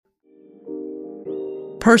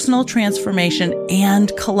Personal transformation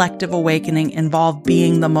and collective awakening involve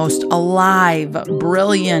being the most alive,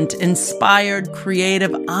 brilliant, inspired,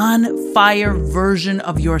 creative, on fire version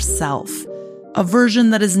of yourself. A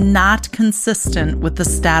version that is not consistent with the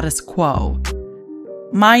status quo.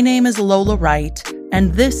 My name is Lola Wright,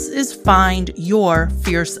 and this is Find Your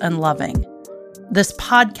Fierce and Loving. This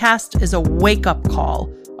podcast is a wake-up call,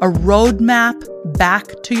 a roadmap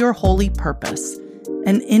back to your holy purpose.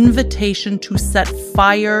 An invitation to set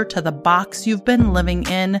fire to the box you've been living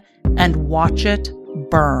in and watch it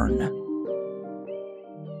burn.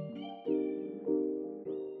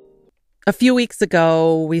 A few weeks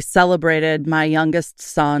ago, we celebrated my youngest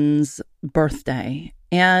son's birthday,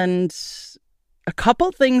 and a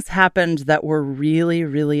couple things happened that were really,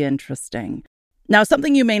 really interesting. Now,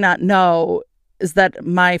 something you may not know is that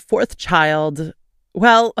my fourth child,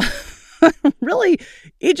 well, really,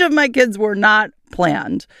 each of my kids were not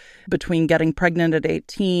planned. Between getting pregnant at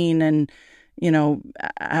 18 and,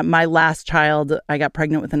 my last child, I got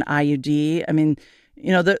pregnant with an IUD. I mean,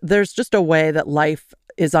 there's just a way that life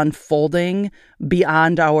is unfolding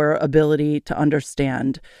beyond our ability to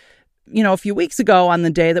understand. A few weeks ago, on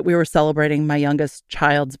the day that we were celebrating my youngest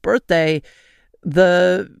child's birthday,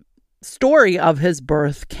 the story of his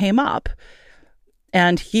birth came up.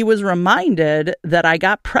 And he was reminded that I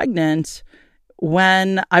got pregnant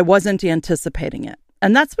when I wasn't anticipating it.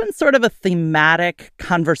 And that's been sort of a thematic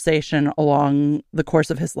conversation along the course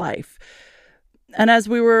of his life. And as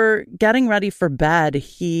we were getting ready for bed,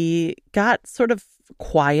 he got sort of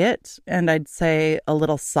quiet and I'd say a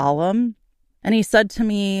little solemn. And he said to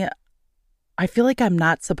me, "I feel like I'm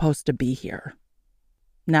not supposed to be here."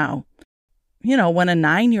 Now, when a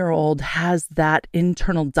 9-year-old has that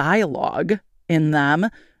internal dialogue in them,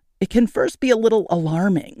 it can first be a little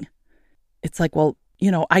alarming. It's like, well,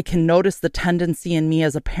 I can notice the tendency in me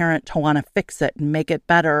as a parent to want to fix it and make it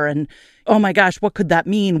better. And, oh my gosh, what could that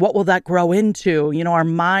mean? What will that grow into? Our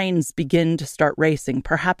minds begin to start racing.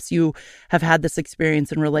 Perhaps you have had this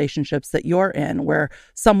experience in relationships that you're in where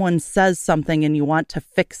someone says something and you want to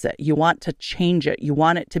fix it. You want to change it. You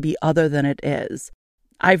want it to be other than it is.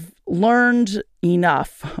 I've learned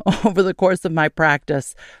enough over the course of my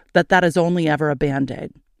practice that is only ever a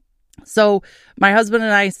Band-Aid. So my husband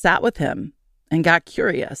and I sat with him and got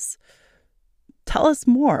curious. Tell us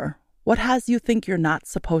more. What has you think you're not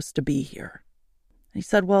supposed to be here? He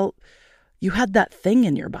said, well, you had that thing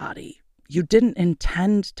in your body. You didn't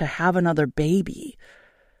intend to have another baby.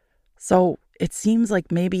 So it seems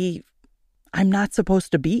like maybe I'm not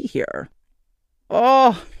supposed to be here.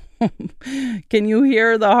 Oh, can you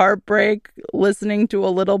hear the heartbreak listening to a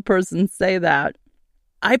little person say that?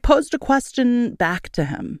 I posed a question back to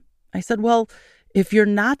him. I said, well, if you're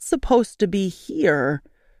not supposed to be here,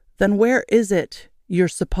 then where is it you're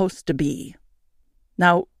supposed to be?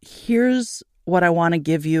 Now, here's what I want to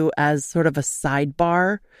give you as sort of a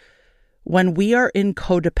sidebar. When we are in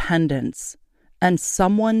codependence and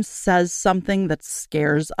someone says something that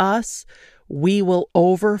scares us, we will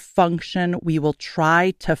overfunction. We will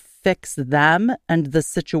try to fix them and the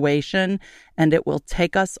situation, and it will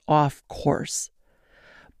take us off course.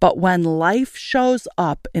 But when life shows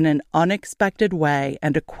up in an unexpected way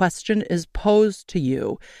and a question is posed to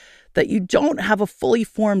you that you don't have a fully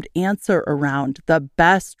formed answer around, the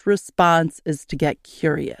best response is to get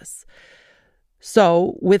curious.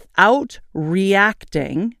 So without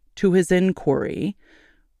reacting to his inquiry,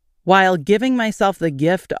 while giving myself the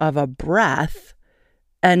gift of a breath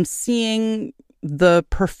and seeing the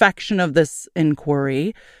perfection of this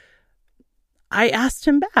inquiry, I asked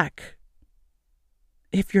him back,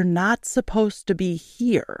 if you're not supposed to be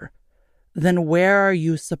here, then where are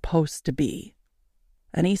you supposed to be?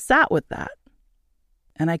 And he sat with that.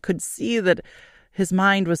 And I could see that his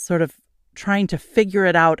mind was sort of trying to figure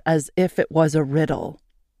it out as if it was a riddle.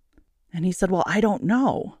 And he said, well, I don't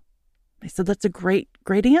know. I said, that's a great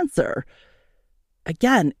answer.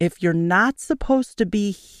 Again, if you're not supposed to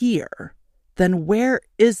be here, then where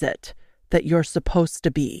is it that you're supposed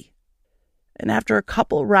to be? And after a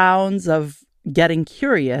couple rounds of getting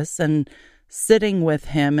curious and sitting with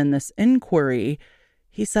him in this inquiry,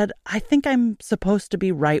 he said, I think I'm supposed to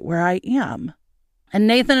be right where I am. And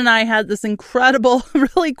Nathan and I had this incredible,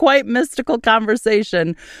 really quite mystical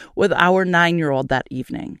conversation with our 9-year-old that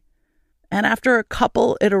evening. And after a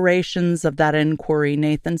couple iterations of that inquiry,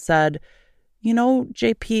 Nathan said,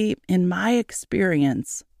 JP, in my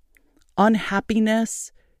experience,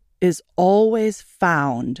 unhappiness is always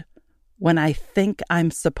found when I think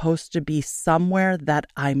I'm supposed to be somewhere that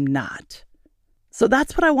I'm not. So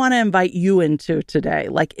that's what I want to invite you into today,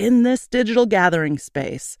 like in this digital gathering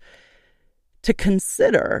space, to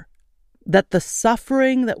consider that the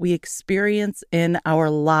suffering that we experience in our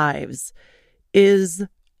lives is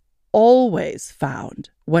always found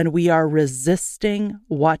when we are resisting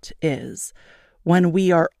what is, when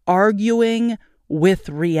we are arguing with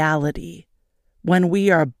reality, when we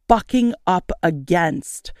are bucking up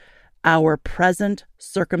against our present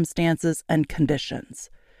circumstances and conditions.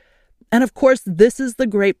 And of course, this is the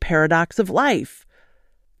great paradox of life.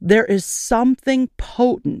 There is something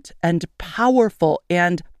potent and powerful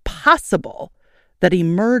and possible that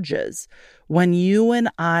emerges when you and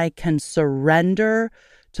I can surrender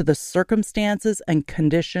to the circumstances and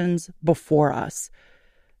conditions before us,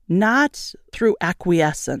 not through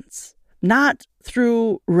acquiescence, not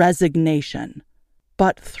through resignation,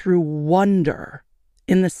 but through wonder,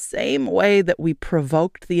 in the same way that we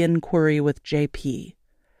provoked the inquiry with JP.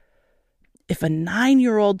 If a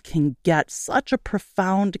 9-year-old can get such a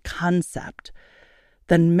profound concept,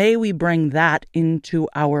 then may we bring that into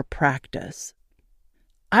our practice.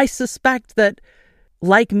 I suspect that,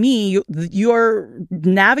 like me, you're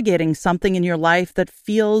navigating something in your life that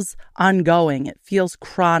feels ongoing, it feels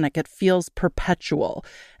chronic, it feels perpetual,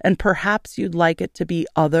 and perhaps you'd like it to be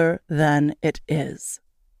other than it is.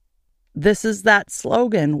 This is that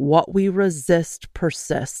slogan, what we resist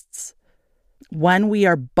persists. When we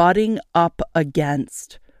are butting up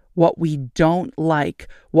against what we don't like,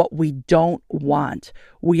 what we don't want,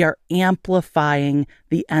 we are amplifying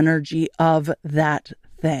the energy of that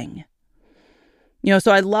thing.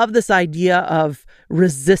 So I love this idea of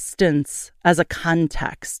resistance as a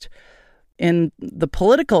context. In the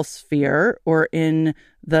political sphere or in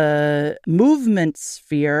the movement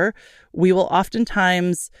sphere, we will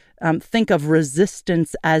oftentimes think of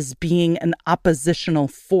resistance as being an oppositional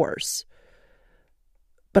force.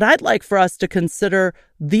 But I'd like for us to consider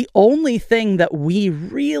the only thing that we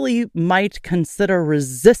really might consider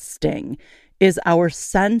resisting is our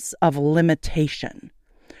sense of limitation.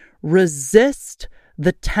 Resist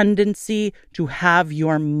the tendency to have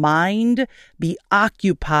your mind be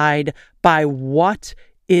occupied by what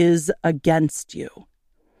is against you.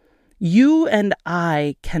 You and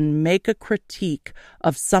I can make a critique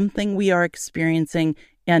of something we are experiencing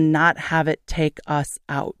and not have it take us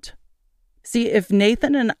out. See, if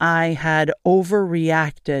Nathan and I had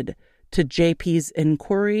overreacted to JP's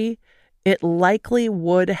inquiry, it likely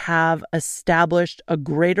would have established a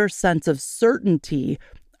greater sense of certainty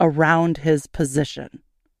around his position.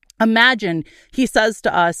 Imagine he says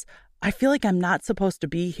to us, I feel like I'm not supposed to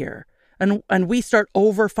be here. And we start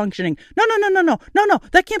over-functioning. No,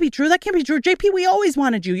 that can't be true. That can't be true. JP, we always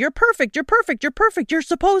wanted you. You're perfect. You're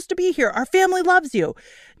supposed to be here. Our family loves you.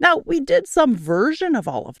 Now, we did some version of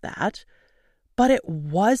all of that, but it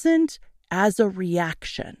wasn't as a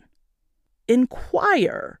reaction.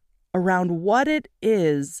 Inquire around what it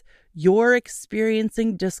is you're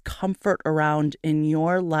experiencing discomfort around in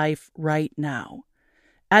your life right now.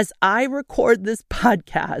 As I record this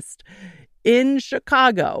podcast in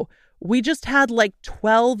Chicago, we just had like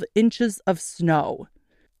 12 inches of snow.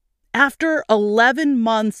 After 11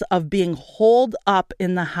 months of being holed up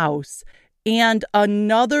in the house and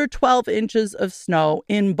another 12 inches of snow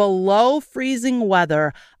in below freezing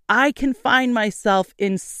weather, I can find myself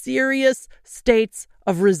in serious states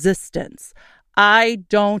of resistance. I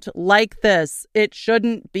don't like this. It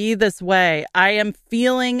shouldn't be this way. I am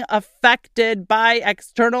feeling affected by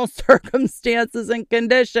external circumstances and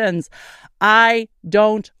conditions. I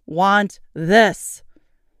don't want this.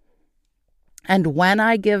 And when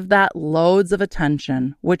I give that loads of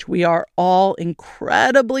attention, which we are all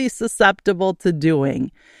incredibly susceptible to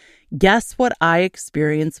doing, guess what I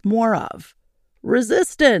experience more of?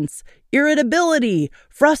 Resistance, irritability,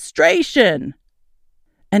 frustration.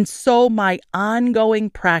 And so my ongoing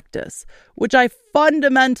practice, which I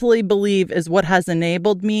fundamentally believe is what has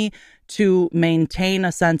enabled me to maintain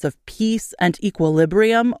a sense of peace and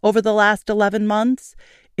equilibrium over the last 11 months,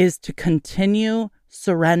 is to continue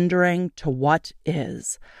surrendering to what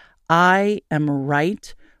is. I am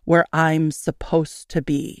right where I'm supposed to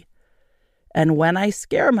be. And when I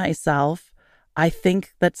scare myself, I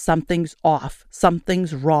think that something's off,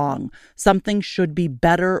 something's wrong, something should be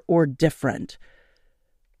better or different.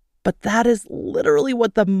 But that is literally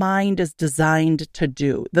what the mind is designed to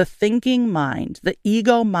do. The thinking mind, the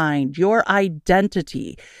ego mind, your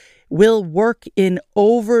identity will work in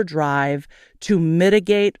overdrive to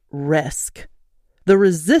mitigate risk. The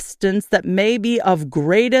resistance that may be of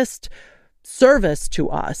greatest service to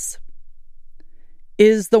us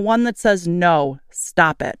is the one that says, no,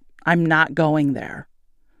 stop it. I'm not going there.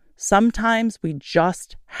 Sometimes we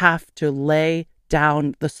just have to lay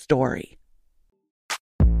down the story.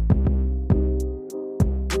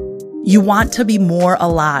 You want to be more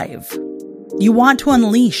alive. You want to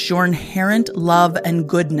unleash your inherent love and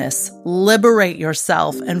goodness, liberate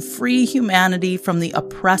yourself, and free humanity from the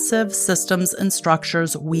oppressive systems and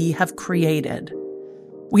structures we have created.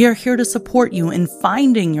 We are here to support you in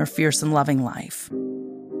finding your fierce and loving life.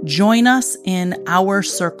 Join us in Our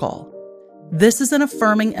Circle. This is an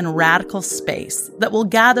affirming and radical space that will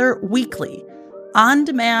gather weekly, on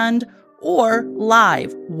demand, or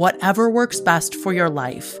live, whatever works best for your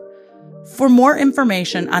life. For more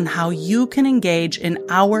information on how you can engage in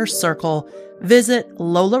Our Circle, visit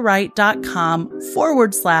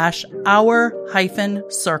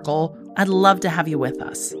lolawright.com/our-circle. I'd love to have you with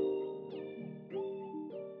us.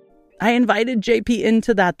 I invited JP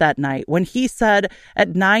into that night when he said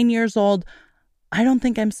at 9 years old, "I don't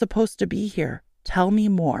think I'm supposed to be here. Tell me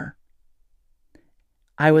more."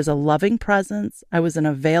 I was a loving presence. I was an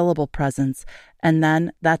available presence. And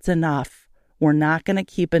then that's enough. We're not going to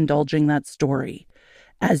keep indulging that story.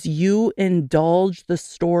 As you indulge the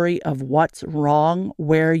story of what's wrong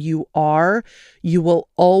where you are, you will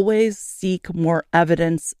always seek more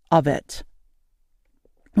evidence of it.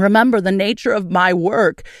 Remember, the nature of my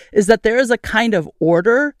work is that there is a kind of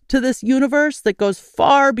order to this universe that goes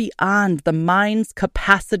far beyond the mind's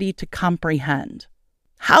capacity to comprehend.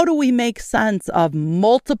 How do we make sense of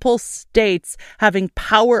multiple states having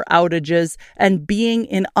power outages and being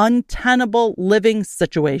in untenable living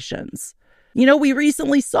situations? We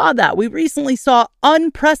recently saw that. We recently saw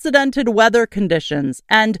unprecedented weather conditions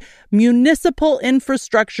and municipal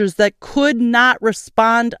infrastructures that could not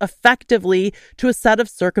respond effectively to a set of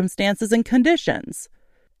circumstances and conditions.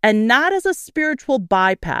 And not as a spiritual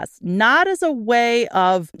bypass, not as a way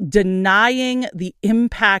of denying the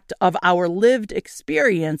impact of our lived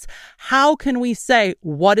experience. How can we say,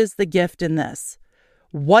 what is the gift in this?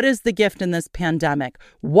 What is the gift in this pandemic?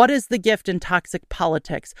 What is the gift in toxic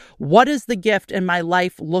politics? What is the gift in my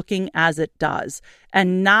life looking as it does?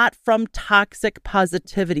 And not from toxic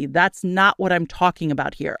positivity. That's not what I'm talking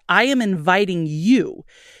about here. I am inviting you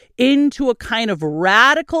into a kind of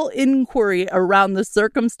radical inquiry around the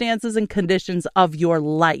circumstances and conditions of your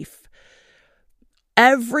life.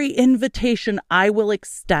 Every invitation I will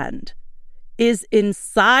extend is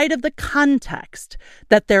inside of the context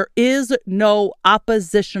that there is no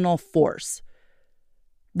oppositional force.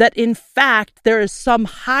 That in fact, there is some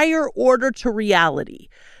higher order to reality.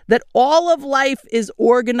 That all of life is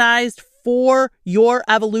organized for your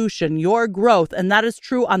evolution, your growth. And that is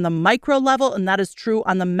true on the micro level, and that is true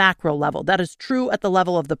on the macro level. That is true at the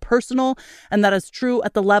level of the personal, and that is true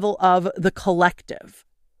at the level of the collective.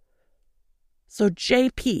 So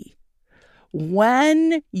JP,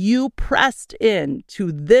 when you pressed in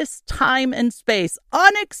to this time and space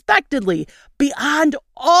unexpectedly, beyond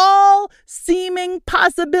all seeming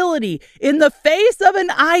possibility, in the face of an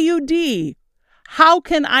IUD, how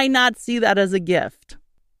can I not see that as a gift?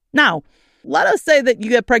 Now, let us say that you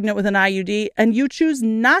get pregnant with an IUD and you choose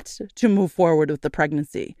not to move forward with the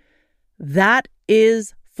pregnancy. That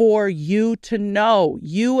is for you to know.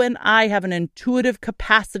 You and I have an intuitive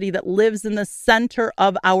capacity that lives in the center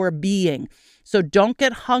of our being. So don't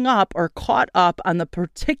get hung up or caught up on the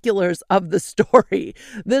particulars of the story.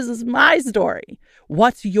 This is my story.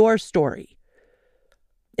 What's your story?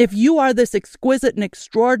 If you are this exquisite and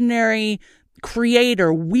extraordinary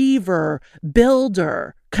creator, weaver,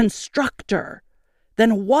 builder, constructor,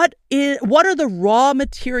 then what are the raw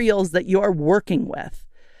materials that you're working with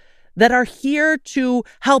that are here to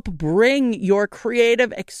help bring your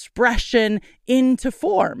creative expression into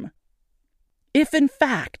form? If in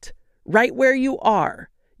fact, right where you are,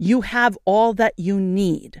 you have all that you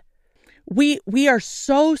need. We are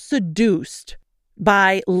so seduced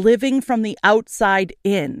by living from the outside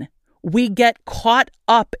in. We get caught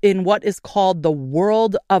up in what is called the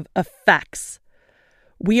world of effects.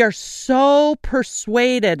 We are so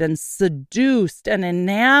persuaded and seduced and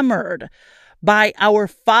enamored by our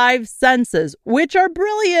five senses, which are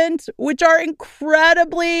brilliant, which are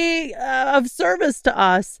incredibly of service to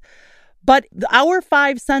us. But our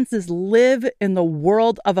five senses live in the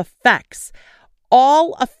world of effects.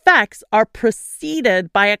 All effects are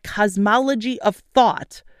preceded by a cosmology of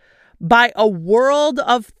thought, by a world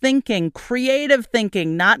of thinking, creative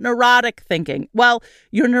thinking, not neurotic thinking. Well,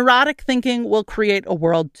 your neurotic thinking will create a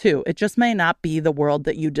world too. It just may not be the world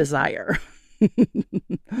that you desire.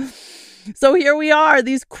 So here we are,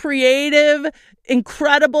 these creative,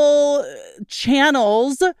 incredible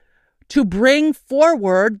channels to bring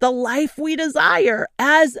forward the life we desire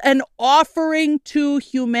as an offering to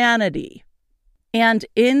humanity. And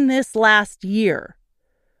in this last year,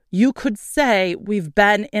 you could say we've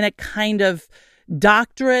been in a kind of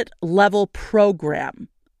doctorate level program,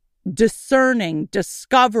 discerning,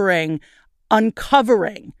 discovering,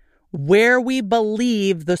 uncovering where we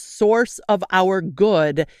believe the source of our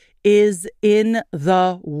good is in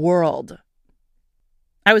the world.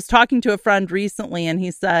 I was talking to a friend recently and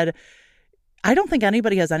he said, I don't think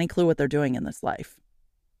anybody has any clue what they're doing in this life.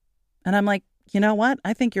 And I'm like, you know what?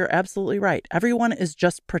 I think you're absolutely right. Everyone is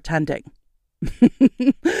just pretending.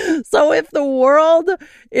 So if the world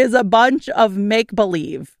is a bunch of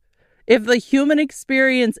make-believe, if the human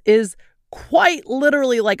experience is quite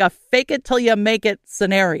literally like a fake it till you make it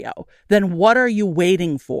scenario, then what are you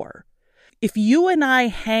waiting for? If you and I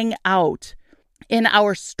hang out in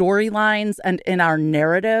our storylines and in our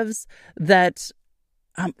narratives that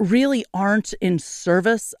really aren't in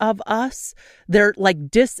service of us, they're like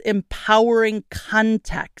disempowering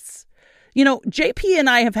contexts. You know, JP and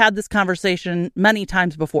I have had this conversation many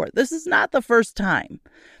times before. This is not the first time.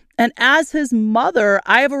 And as his mother,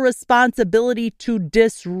 I have a responsibility to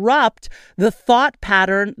disrupt the thought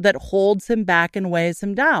pattern that holds him back and weighs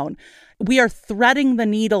him down. We are threading the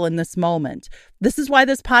needle in this moment. This is why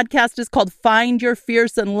this podcast is called Find Your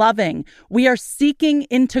Fierce and Loving. We are seeking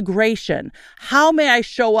integration. How may I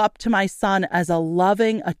show up to my son as a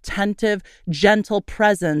loving, attentive, gentle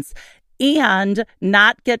presence and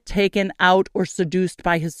not get taken out or seduced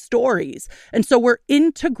by his stories? And so we're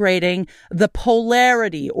integrating the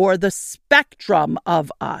polarity or the spectrum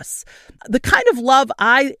of us. The kind of love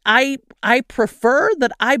I prefer,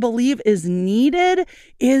 that I believe is needed,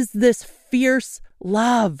 is this fierce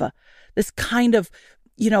love, this kind of,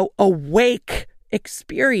 awake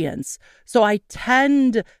experience. So I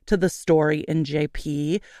tend to the story in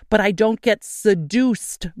JP, but I don't get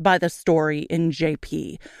seduced by the story in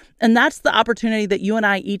JP. And that's the opportunity that you and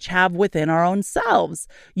I each have within our own selves.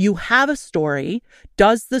 You have a story.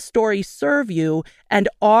 Does the story serve you? And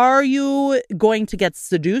are you going to get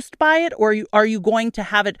seduced by it, or are you going to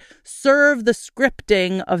have it serve the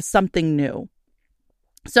scripting of something new?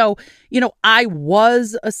 So, I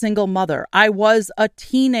was a single mother. I was a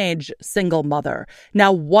teenage single mother.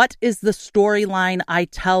 Now, what is the storyline I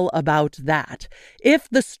tell about that? If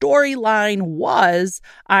the storyline was,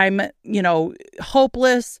 I'm,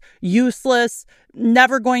 hopeless, useless,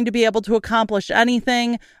 never going to be able to accomplish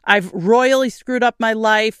anything, I've royally screwed up my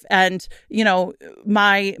life, and,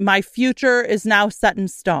 my future is now set in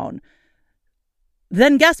stone,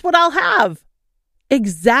 then guess what I'll have?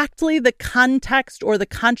 Exactly the context or the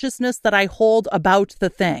consciousness that I hold about the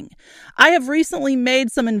thing. I have recently made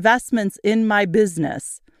some investments in my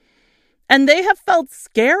business, and they have felt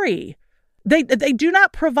scary. They do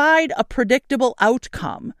not provide a predictable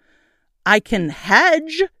outcome. I can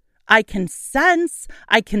hedge, I can sense,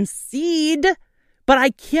 I can seed, but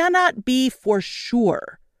I cannot be for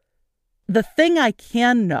sure. The thing I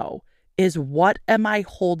can know is, what am I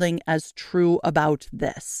holding as true about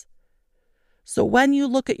this? So when you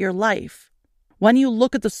look at your life, when you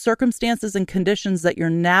look at the circumstances and conditions that you're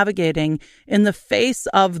navigating in the face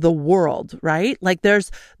of the world, right? Like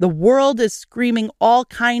the world is screaming all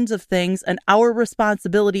kinds of things, and our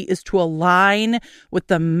responsibility is to align with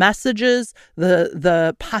the messages,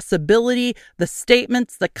 the possibility, the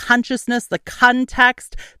statements, the consciousness, the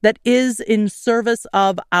context that is in service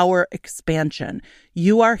of our expansion.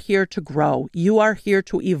 You are here to grow. You are here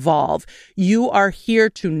to evolve. You are here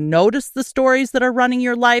to notice the stories that are running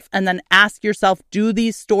your life and then ask yourself, do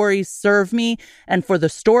these stories serve me? And for the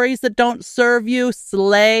stories that don't serve you,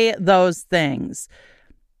 slay those things.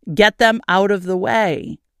 Get them out of the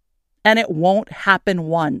way. And it won't happen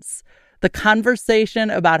once. The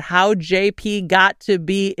conversation about how JP got to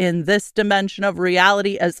be in this dimension of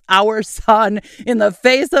reality as our son in the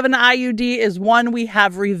face of an IUD is one we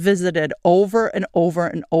have revisited over and over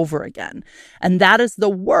and over again. And that is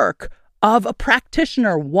the work of a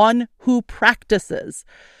practitioner, one who practices.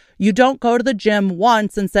 You don't go to the gym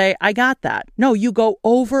once and say, I got that. No, you go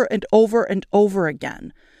over and over and over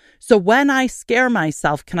again. So when I scare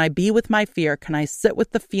myself, can I be with my fear? Can I sit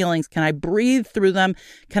with the feelings? Can I breathe through them?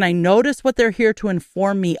 Can I notice what they're here to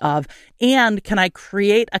inform me of? And can I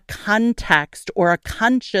create a context or a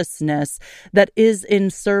consciousness that is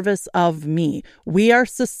in service of me? We are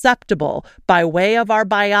susceptible by way of our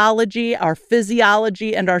biology, our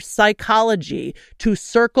physiology, and our psychology to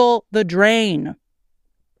circle the drain.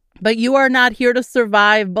 But you are not here to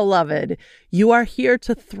survive, beloved. You are here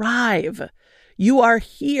to thrive. You are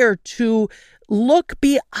here to look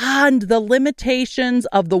beyond the limitations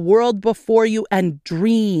of the world before you and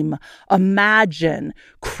dream, imagine,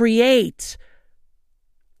 create.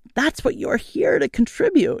 That's what you're here to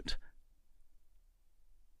contribute.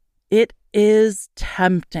 It is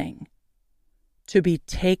tempting to be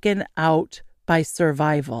taken out by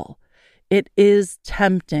survival. It is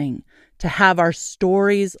tempting to have our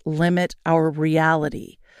stories limit our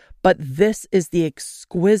reality, but this is the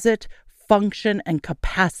exquisite function and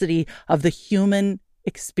capacity of the human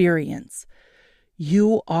experience.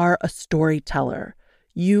 You are a storyteller.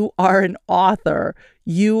 You are an author.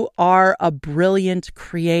 You are a brilliant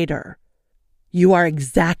creator. You are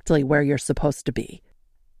exactly where you're supposed to be.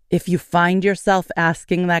 If you find yourself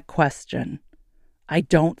asking that question, I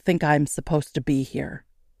don't think I'm supposed to be here.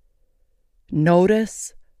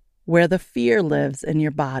 Notice where the fear lives in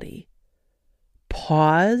your body.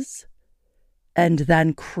 Pause and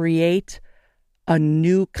then create a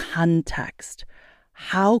new context.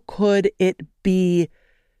 How could it be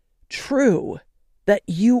true that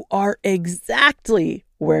you are exactly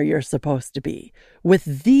where you're supposed to be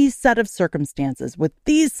with these set of circumstances, with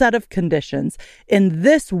these set of conditions, in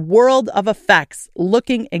this world of effects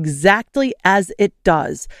looking exactly as it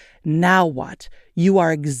does? Now what? You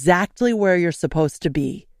are exactly where you're supposed to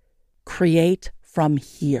be. Create from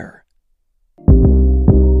here.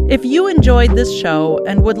 If you enjoyed this show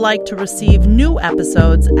and would like to receive new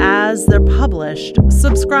episodes as they're published,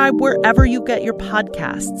 subscribe wherever you get your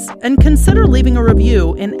podcasts and consider leaving a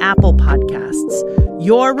review in Apple Podcasts.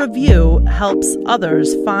 Your review helps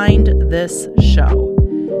others find this show.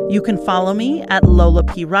 You can follow me at Lola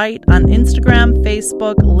P. Wright on Instagram,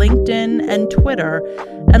 Facebook, LinkedIn, and Twitter,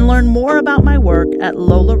 and learn more about my work at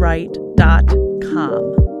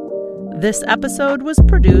lolawright.com. This episode was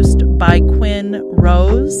produced by Quinn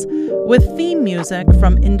Rose, with theme music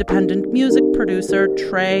from independent music producer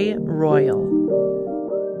Trey Royal.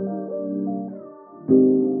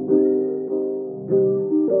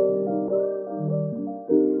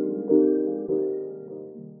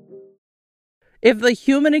 If the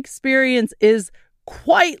human experience is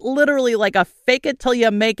quite literally like a fake it till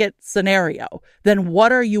you make it scenario, then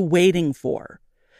what are you waiting for?